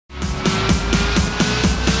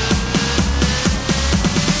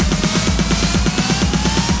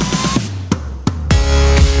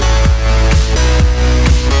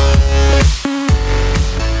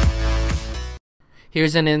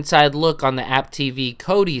Here's an inside look on the Apptv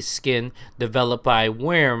Kodi skin developed by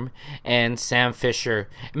Wyrm SamFisher.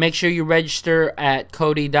 Make sure you register at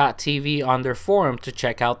Kodi.tv on their forum to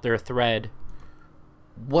check out their thread.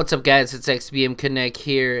 What's up guys, it's XBM Connect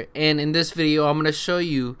here, and in this video I'm going to show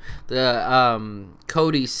you the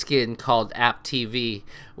Kodi skin called Apptv,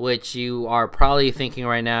 which you are probably thinking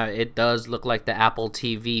right now it does look like the Apple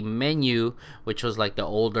TV menu, which was like the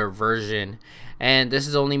older version. And this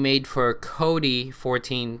is only made for Kodi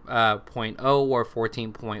 14.0 or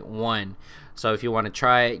 14.1. So if you want to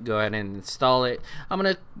try it, go ahead and install it. I'm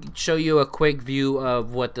going to show you a quick view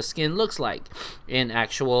of what the skin looks like in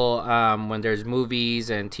actual when there's movies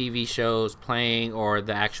and TV shows playing, or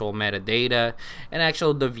the actual metadata and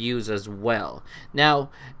actual the views as well. Now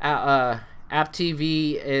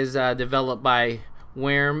Apptv is developed by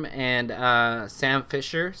Wyrm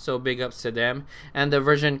SamFisher, so big ups to them. And the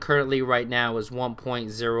version currently right now is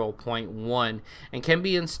 1.0.1 and can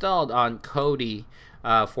be installed on Kodi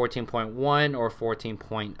 14.1 or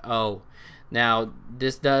 14.0. Now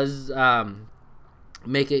this does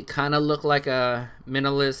make it kind of look like a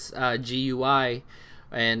minimalist GUI,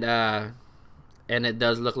 and it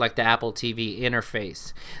does look like the Apple TV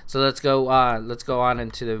interface. So let's go on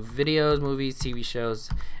into the videos, movies, TV shows,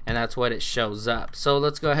 and that's what it shows up. So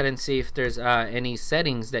let's go ahead and see if there's any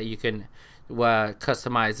settings that you can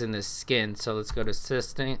customize in this skin. So let's go to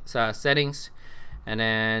settings, and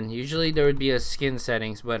then usually there would be a skin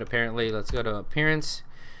settings, but apparently let's go to appearance,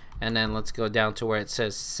 and then let's go down to where it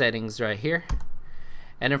says settings right here.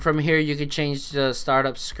 And then from here you could change the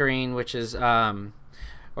startup screen, which is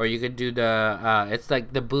or you could do the it's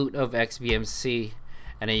like the boot of XBMC,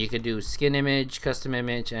 and then you could do skin image,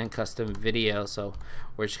 and custom video. So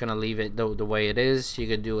we're just gonna leave it the way it is. You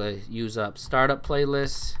could do a use up startup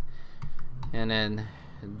playlist, and then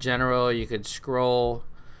general you could scroll,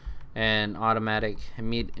 and automatic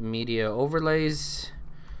media overlays,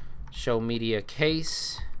 show media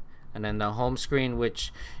case, and then the home screen,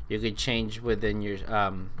 which you could change within your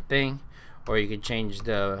thing, or you could change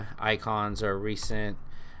the icons or recent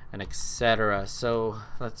and etc. So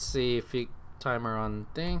let's see if we timer on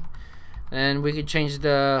thing, and we could change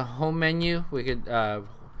the home menu. We could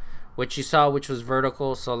what you saw, which was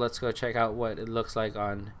vertical, so let's go check out what it looks like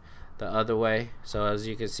on the other way. So as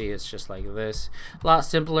you can see, it's just like this, a lot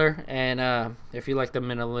simpler. And if you like the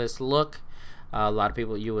minimalist look, a lot of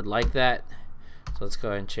people, you would like that. So let's go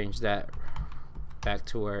ahead and change that back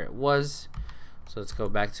to where it was. So let's go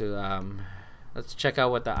back to let's check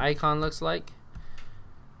out what the icon looks like,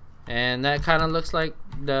 and that kind of looks like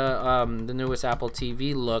the newest Apple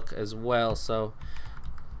TV look as well. So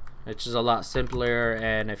it's just a lot simpler,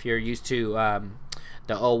 and if you're used to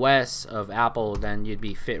the OS of Apple, then you'd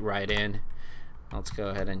be fit right in. Let's go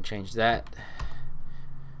ahead and change that,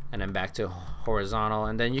 and then back to horizontal,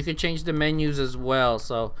 and then you could change the menus as well.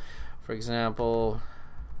 So for example,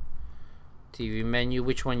 TV menu,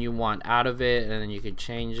 which one you want out of it, and then you could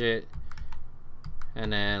change it.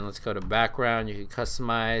 And then let's go to background. You can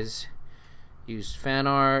customize, use fan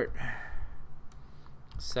art,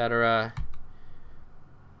 etc.,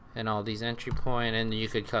 and all these entry point, and you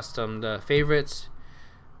could custom the favorites,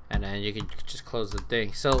 and then you could just close the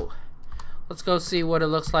thing. So let's go see what it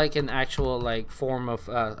looks like in actual like form of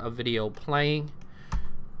a video playing.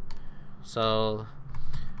 So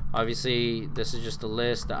obviously this is just the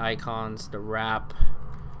list, the icons, the wrap,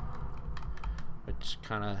 which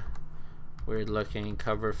kind of weird looking,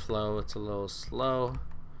 cover flow, it's a little slow,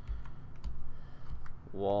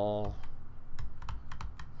 wall,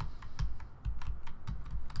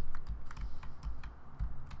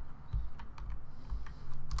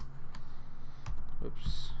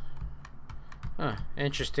 oops,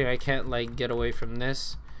 interesting, I can't like get away from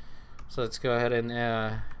this. So let's go ahead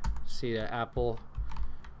and see the Apple,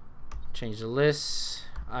 change the list,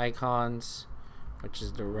 icons, which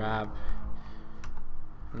is the wrap,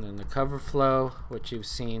 and then the cover flow, which you've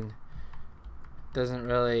seen doesn't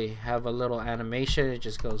really have a little animation, it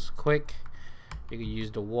just goes quick. You can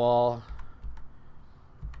use the wall.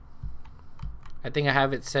 I think I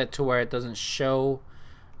have it set to where it doesn't show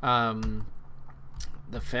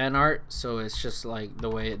the fan art, so it's just like the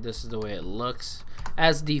way this is the way it looks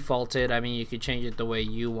as defaulted. I mean, you could change it the way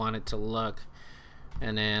you want it to look.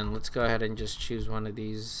 And then let's go ahead and just choose one of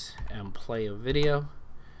these and play a video,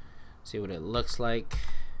 see what it looks like.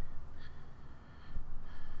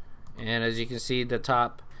 And as you can see, the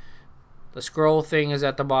scroll thing is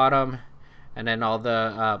at the bottom, and then all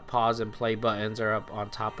the pause and play buttons are up on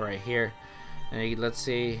top right here. And let's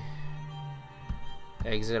see,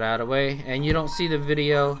 exit out of the way, and you don't see the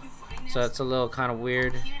video, so it's a little kind of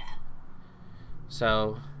weird.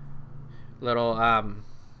 So little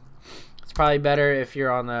it's probably better if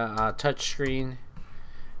you're on the touch screen.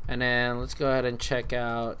 And then let's go ahead and check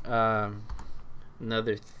out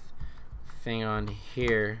another thing on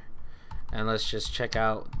here, and let's just check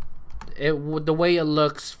out the way it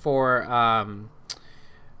looks for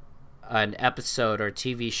an episode or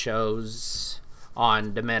TV shows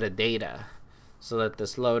on the metadata. So let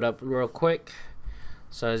this load up real quick.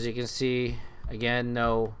 So as you can see, again,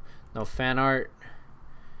 no fan art,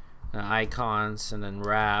 icons, and then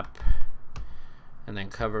wrap, and then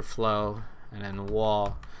cover flow, and then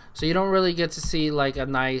wall. So you don't really get to see like a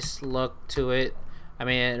nice look to it. I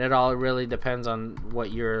mean, it all really depends on what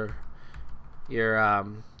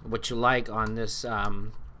what you like on this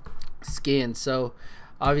skin. So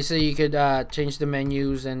obviously you could change the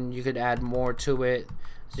menus, and you could add more to it.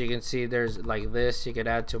 So you can see there's like this, you could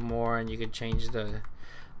add to more, and you could change the,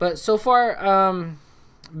 but so far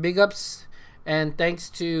big ups and thanks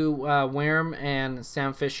to Wyrm and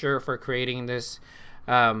SamFisher for creating this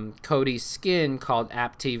Kodi skin called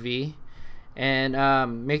Apptv.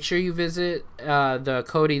 And make sure you visit the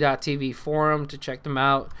Kodi.tv forum to check them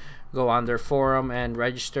out. Go on their forum and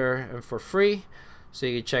register for free, so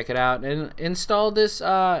you can check it out and install this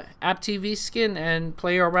Apptv skin and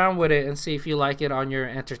play around with it and see if you like it on your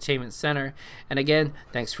entertainment center. And again,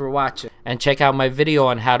 thanks for watching, and check out my video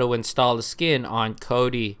on how to install the skin on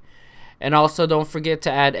Kodi. And also don't forget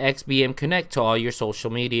to add XBM Connect to all your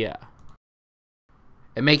social media.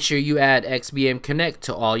 And make sure you add XBM Connect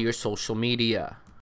to all your social media.